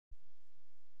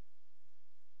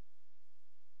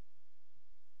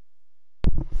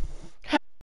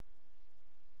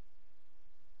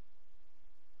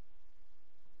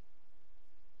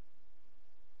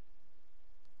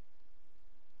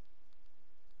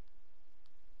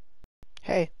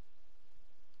Hey.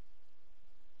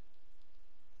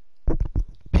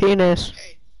 Penis.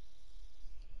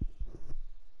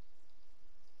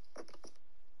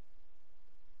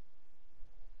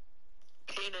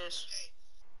 Penis.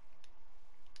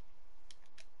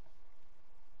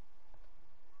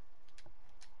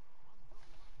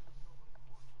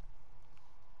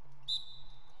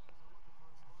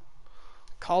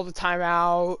 Call the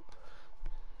timeout.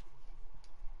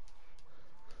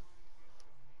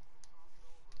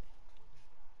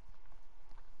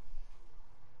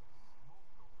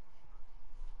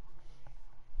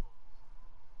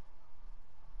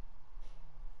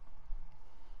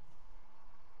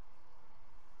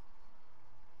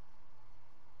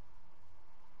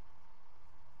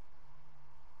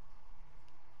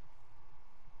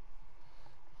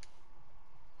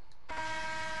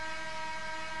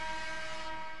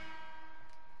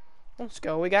 Let's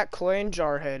go. We got Clay and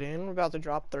Jarhead in. We're about to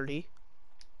drop 30.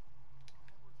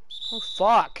 Oh,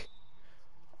 fuck.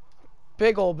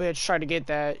 Big ol' bitch tried to get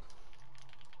that.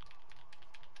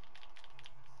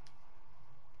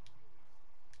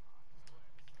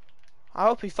 I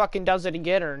hope he fucking does it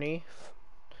again, Ernie.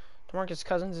 DeMarcus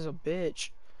Cousins is a bitch.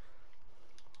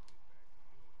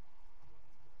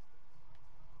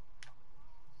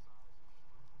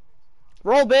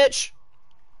 Roll, bitch!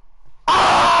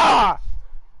 Ah!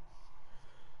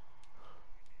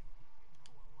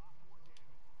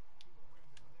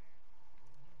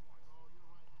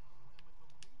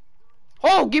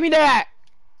 Oh, give me that!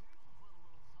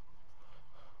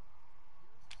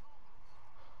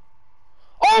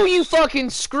 Oh, you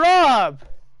fucking scrub!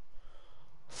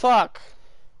 Fuck.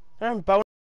 I'm bone.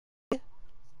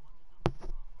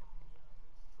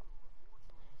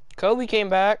 Kobe came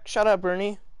back. Shut up,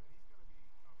 Bernie.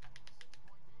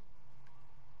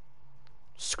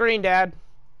 Screen, Dad.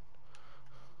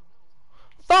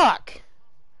 Fuck!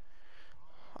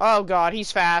 Oh, God,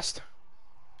 he's fast.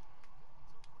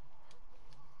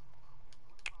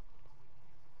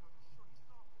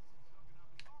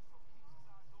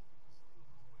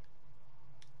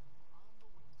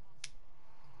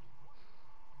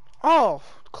 Oh,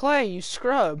 Clay, you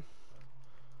scrub.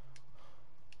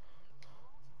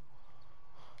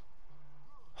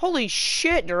 Holy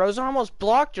shit, DeRozan almost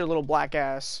blocked your little black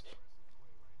ass.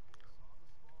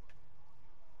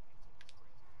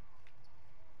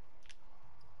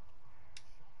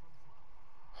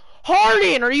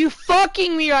 Harden, are you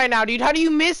fucking me right now, dude? How do you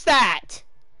miss that?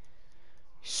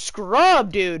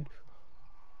 Scrub, dude.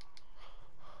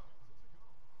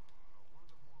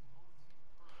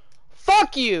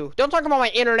 Fuck you. Don't talk about my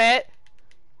internet.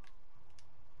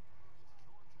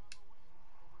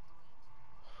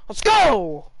 Let's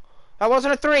go. That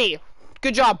wasn't a 3.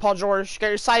 Good job, Paul George. Got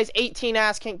your size 18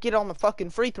 ass, can't get on the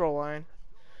fucking free throw line.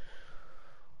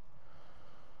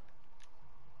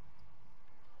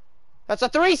 That's a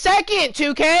 3-second,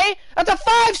 2K. That's a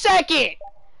 5-second.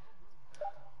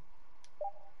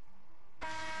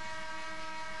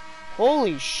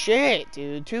 Holy shit,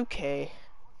 dude. 2K.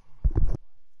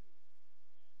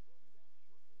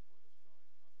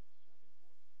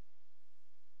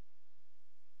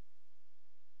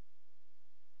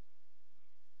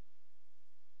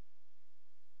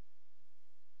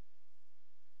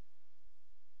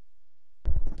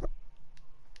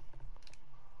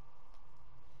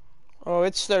 Oh,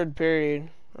 it's third period.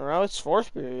 Or no, it's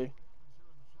fourth period.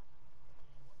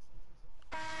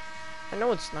 I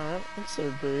know it's not. It's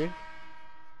third period.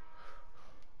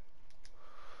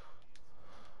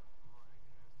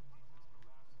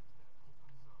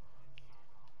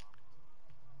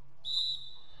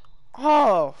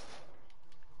 Oh.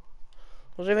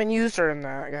 Wasn't even user in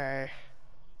that guy.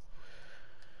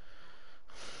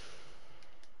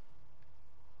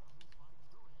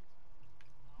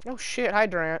 Oh shit,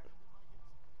 hydrant.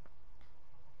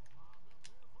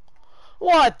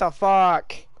 What the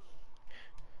fuck?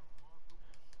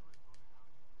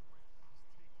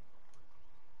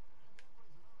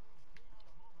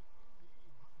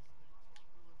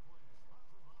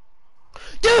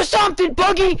 Do something,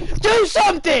 Boogie! Do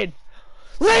something!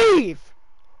 Leave!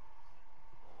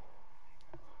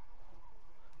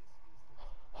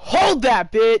 Hold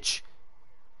that, bitch!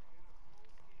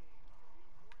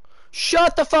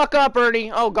 Shut the fuck up,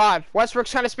 Ernie. Oh god,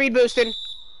 Westbrook's kind of speed boosting.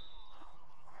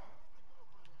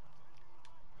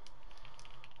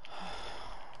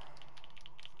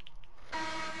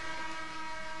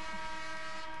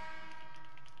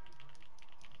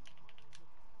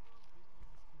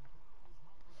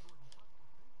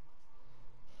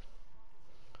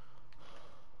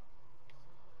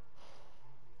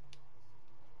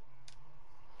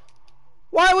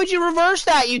 Why would you reverse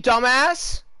that, you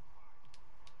dumbass?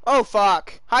 Oh,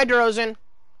 fuck. Hi, Drozen.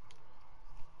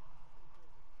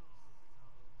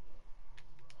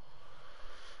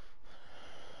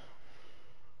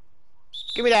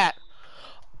 Give me that.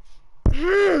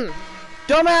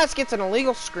 Dumbass gets an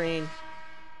illegal screen.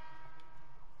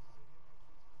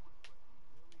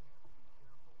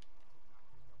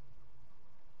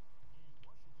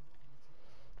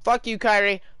 Fuck you,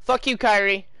 Kyrie. Fuck you,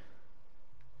 Kyrie.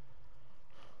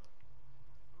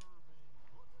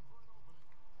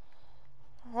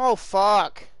 Oh,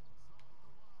 fuck.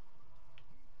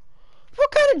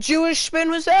 What kind of Jewish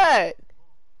spin was that?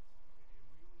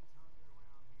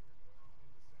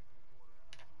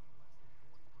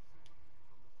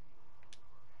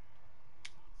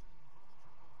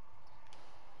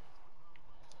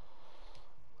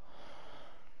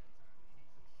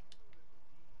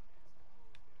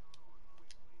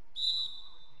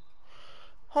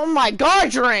 Oh my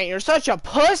god, Durant, you're such a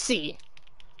pussy.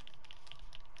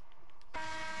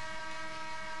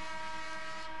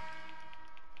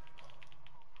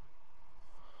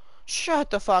 Shut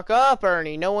the fuck up,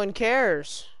 Ernie. No one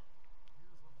cares.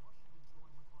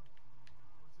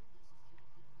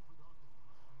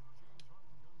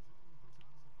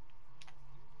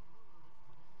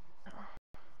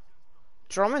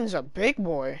 Drummond's a big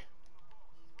boy.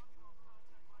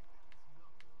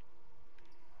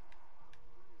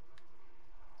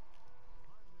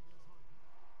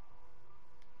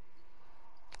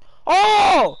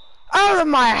 Oh! Out of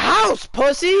my house,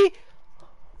 pussy!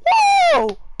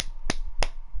 Whoa!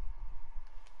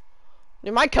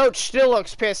 Dude, my coach still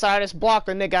looks pissed. I just blocked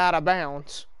the nigga out of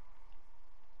bounds.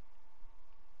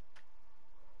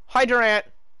 Hi, Durant.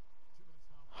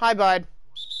 Hi, bud.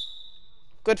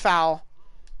 Good foul.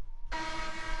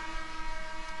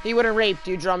 He would have raped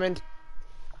you, Drummond.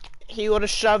 He would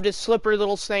have shoved his slippery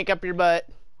little snake up your butt.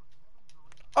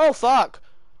 Oh, fuck.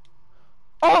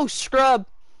 Oh, scrub.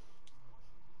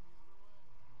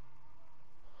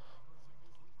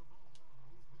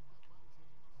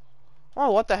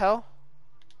 Oh, what the hell?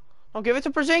 I'll give it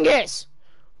to Porzingis.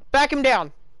 Back him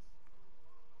down.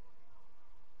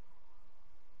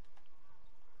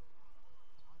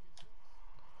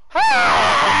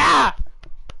 Ah!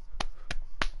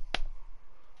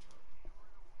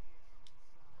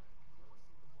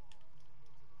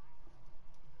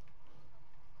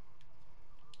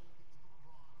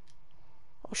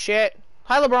 Oh, shit.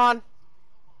 Hi, LeBron.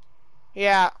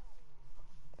 Yeah.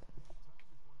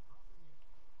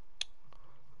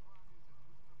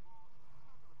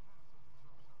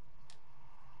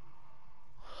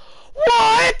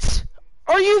 What?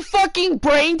 Are you fucking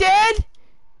brain dead?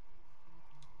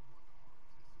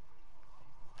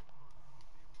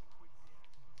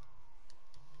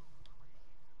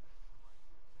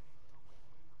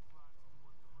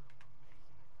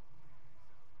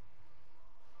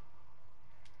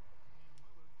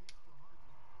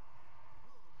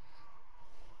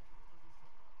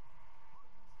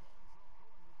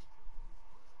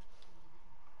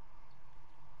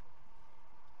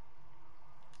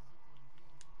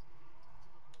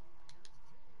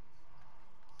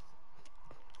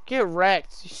 Get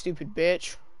wrecked, you stupid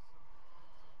bitch.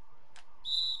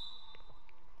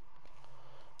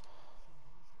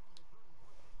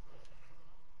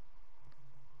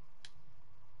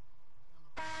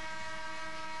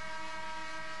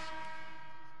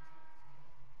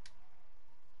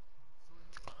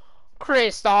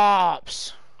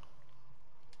 Kristaps.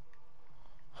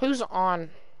 Who's on?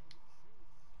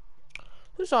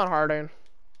 Who's on Harden?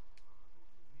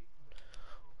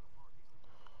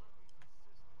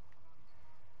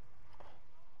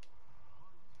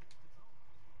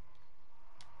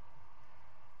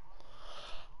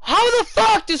 How the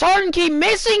fuck does Harden keep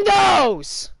missing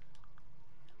those?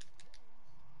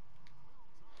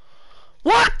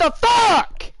 What the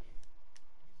fuck?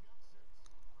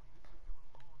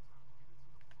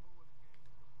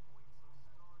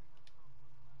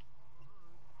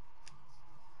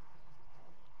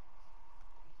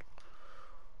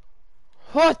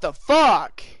 What the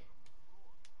fuck?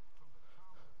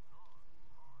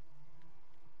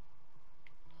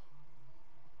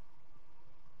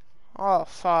 Oh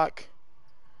fuck.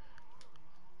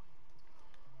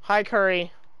 Hi,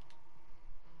 Curry.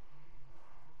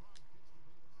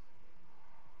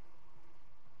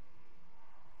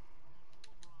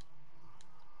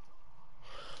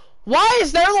 Why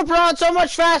is their LeBron so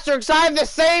much faster? Because I have the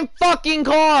same fucking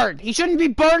card. He shouldn't be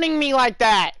burning me like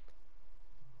that.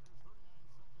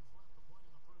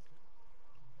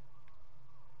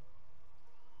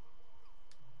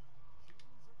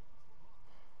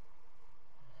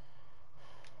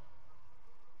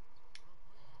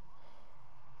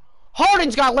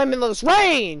 Harden's got limitless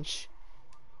range.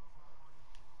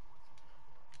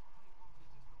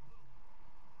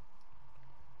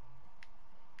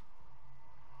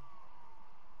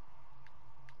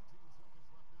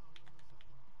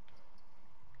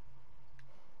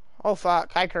 Oh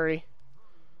fuck, hi Curry.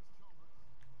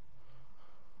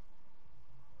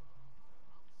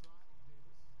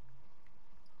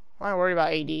 I'm not worried about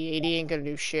AD. AD ain't gonna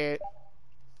do shit.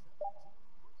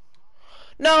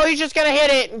 No, he's just gonna hit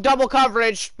it in double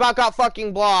coverage. Buck got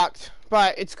fucking blocked.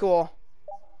 But it's cool.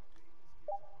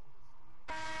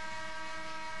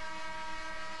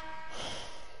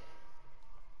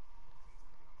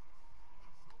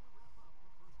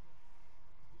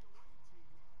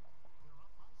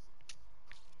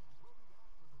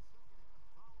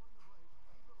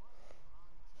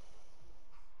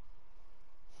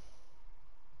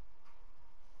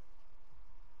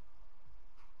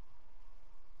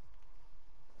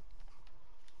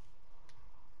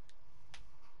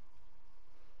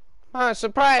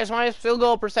 Surprise, my field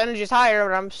goal percentage is higher,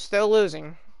 but I'm still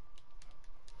losing.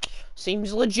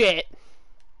 Seems legit.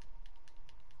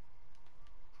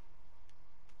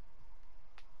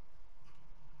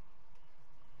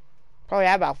 Probably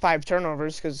had about 5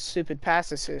 turnovers because of stupid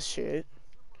pass assist shit.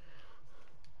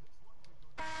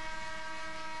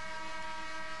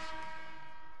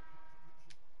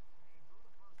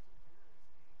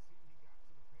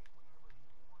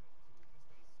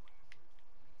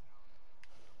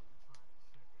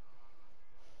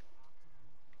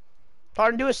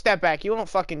 Pardon, do a step back. You won't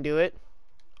fucking do it.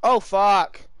 Oh,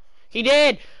 fuck. He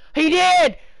did! He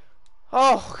did!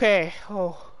 Oh, okay.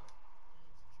 Oh.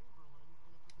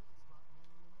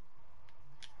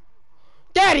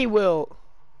 Daddy will!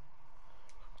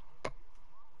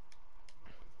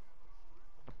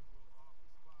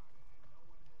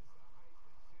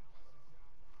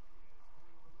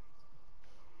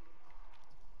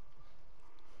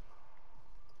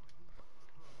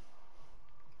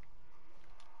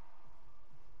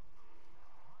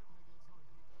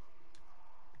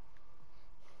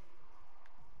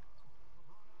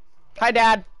 Hi,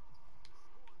 Dad.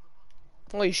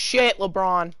 Holy shit,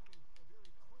 LeBron.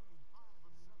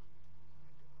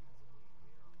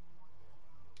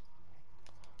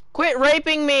 Quit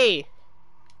raping me!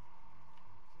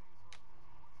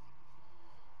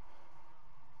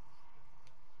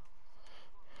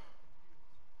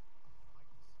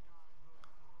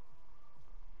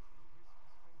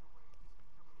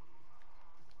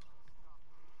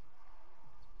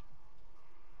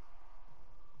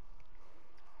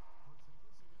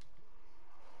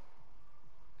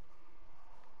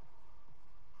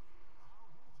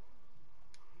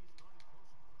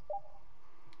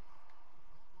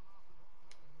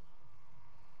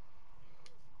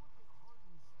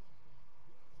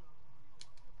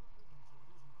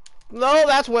 No,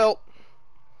 that's Wilt.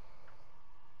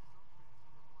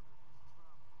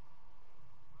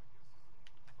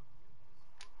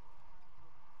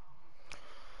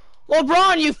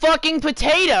 LeBron, you fucking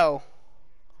potato!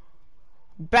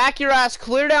 Back your ass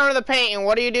clear down to the paint, and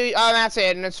what do you do? Oh, that's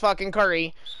it, and it's fucking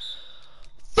Curry.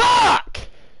 Fuck!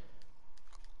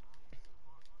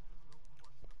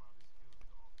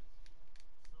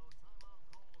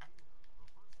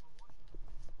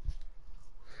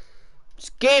 This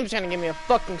game's gonna give me a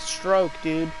fucking stroke,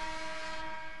 dude.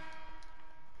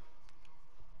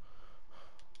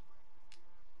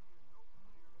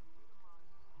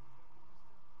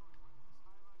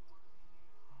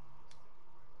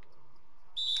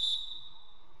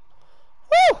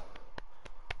 Woo!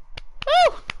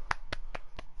 Woo!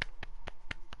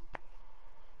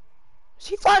 Is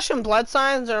he flashing blood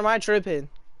signs, or am I tripping?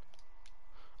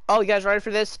 Oh, you guys ready for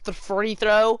this? The free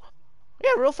throw?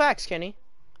 Yeah, real facts, Kenny.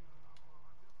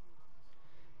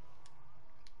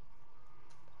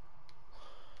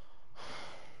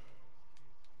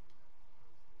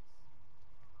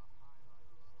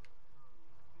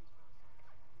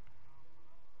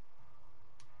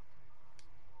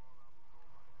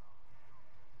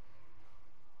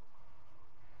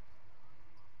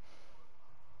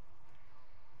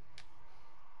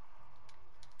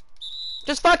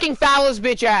 Just fucking foul his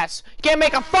bitch ass. You can't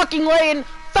make a fucking lay-in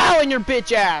fouling your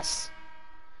bitch ass.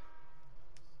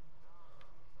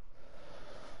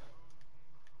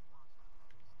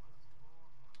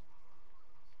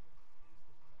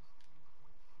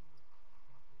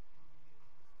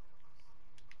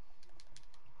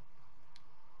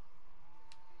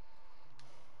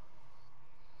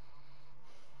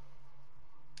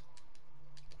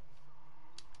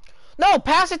 No,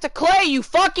 pass it to Clay, you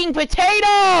fucking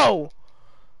potato!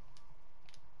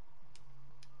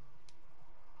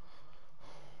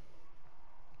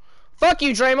 Fuck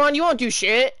you, Draymond. You won't do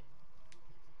shit.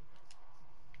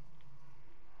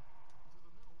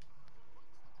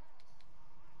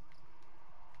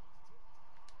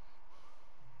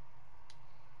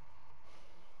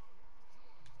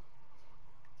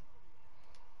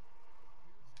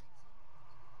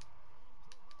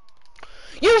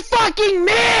 You fucking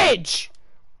midge!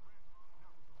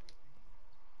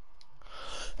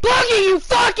 Boogie, you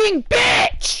fucking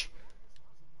bitch!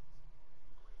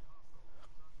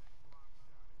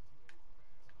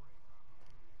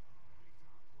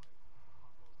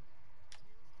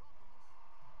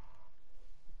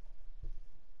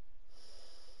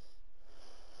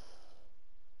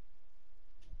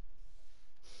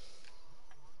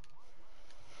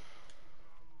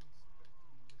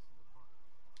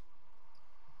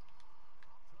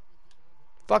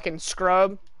 Fucking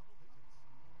scrub.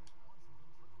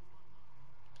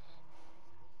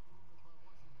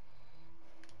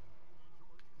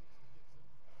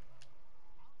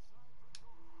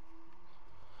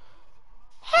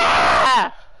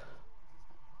 Ah!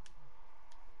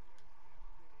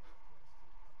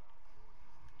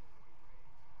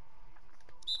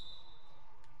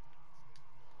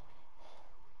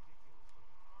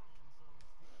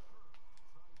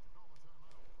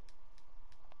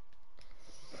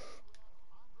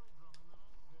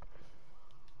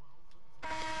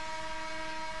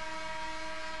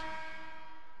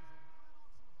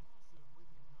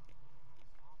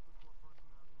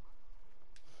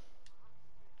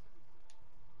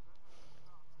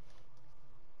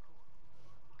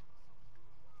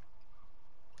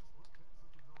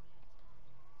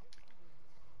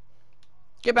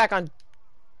 Get back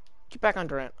on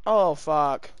Durant. Oh,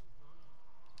 fuck.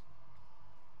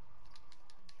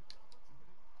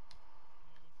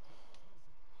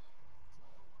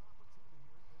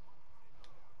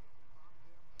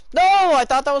 No, I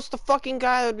thought that was the fucking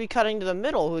guy that would be cutting to the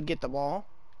middle who would get the ball.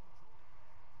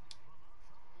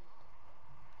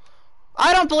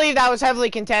 I don't believe that was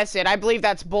heavily contested. I believe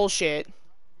that's bullshit.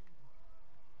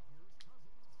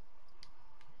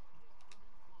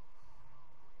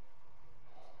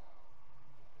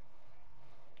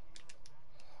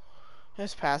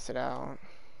 Just pass it out.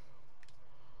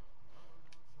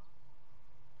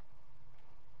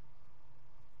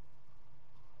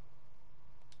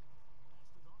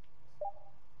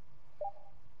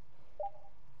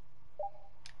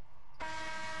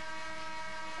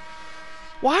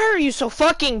 Why are you so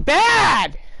fucking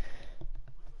bad?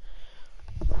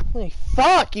 Holy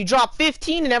fuck, you dropped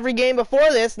 15 in every game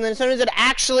before this, and then as soon as it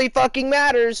actually fucking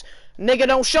matters, nigga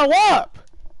don't show up.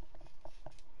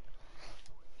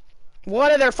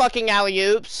 What are their fucking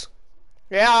alley-oops?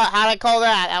 Yeah, how'd I call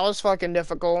that? That was fucking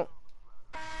difficult.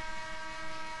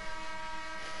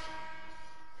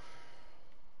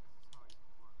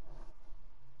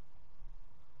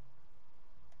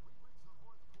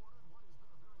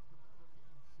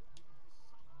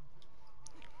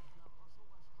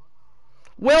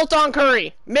 Wilt on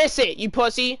Curry. Miss it, you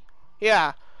pussy.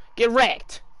 Yeah. Get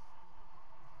wrecked.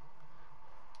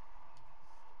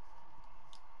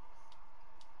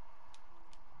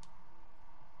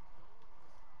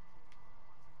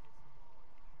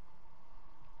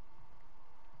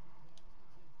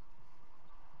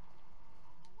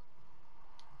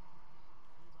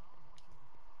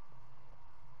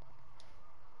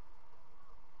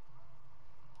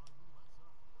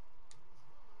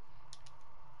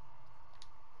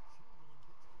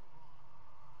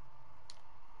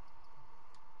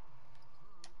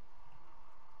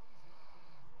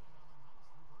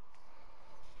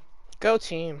 Go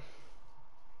team.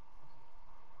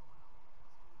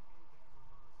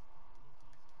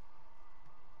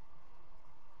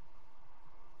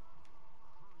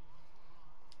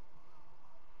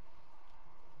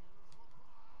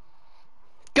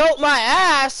 Goat my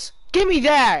ass! Give me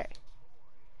that!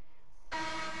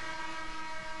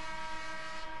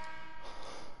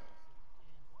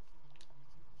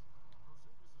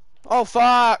 Oh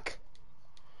fuck!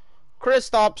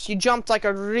 Kristaps, you jumped like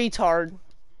a retard.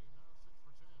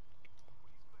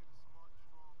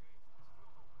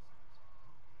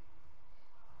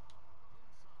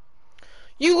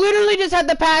 You literally just had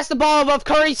to pass the ball above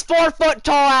Curry's 4-foot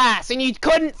tall ass, and you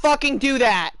couldn't fucking do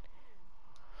that.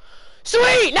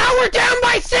 Sweet! Now we're down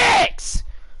by 6!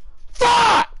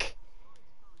 Fuck!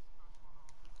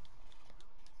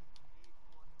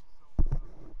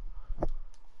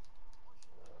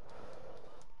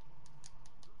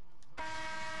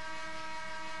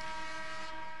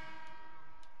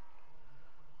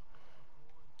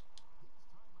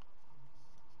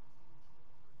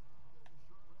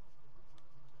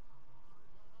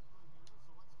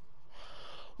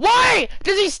 Why Why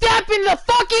does he step in the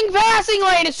fucking passing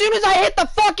lane as soon as I hit the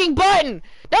fucking button?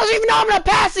 Doesn't even know I'm gonna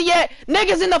pass it yet.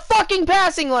 Nigga's in the fucking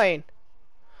passing lane.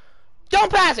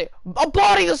 Don't pass it. I'll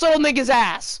body this little nigga's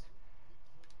ass.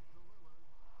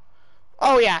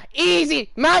 Oh yeah,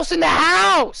 easy. Mouse in the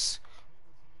house.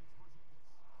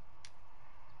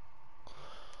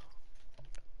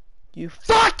 You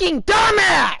fucking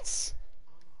dumbass.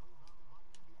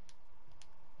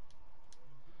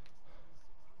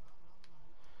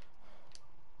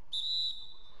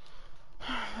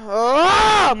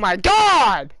 Oh my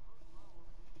god.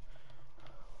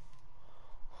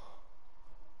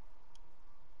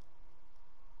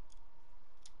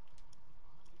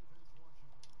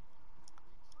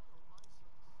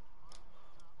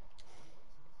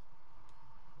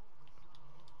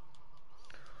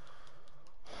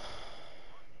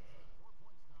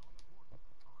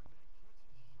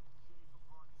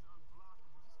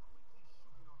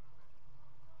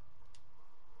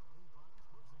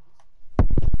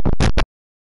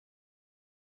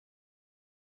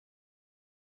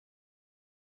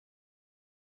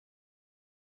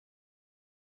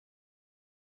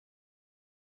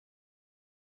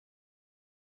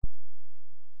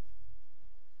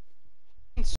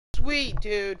 Sweet,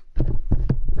 dude.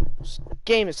 This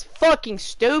game is fucking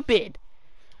stupid.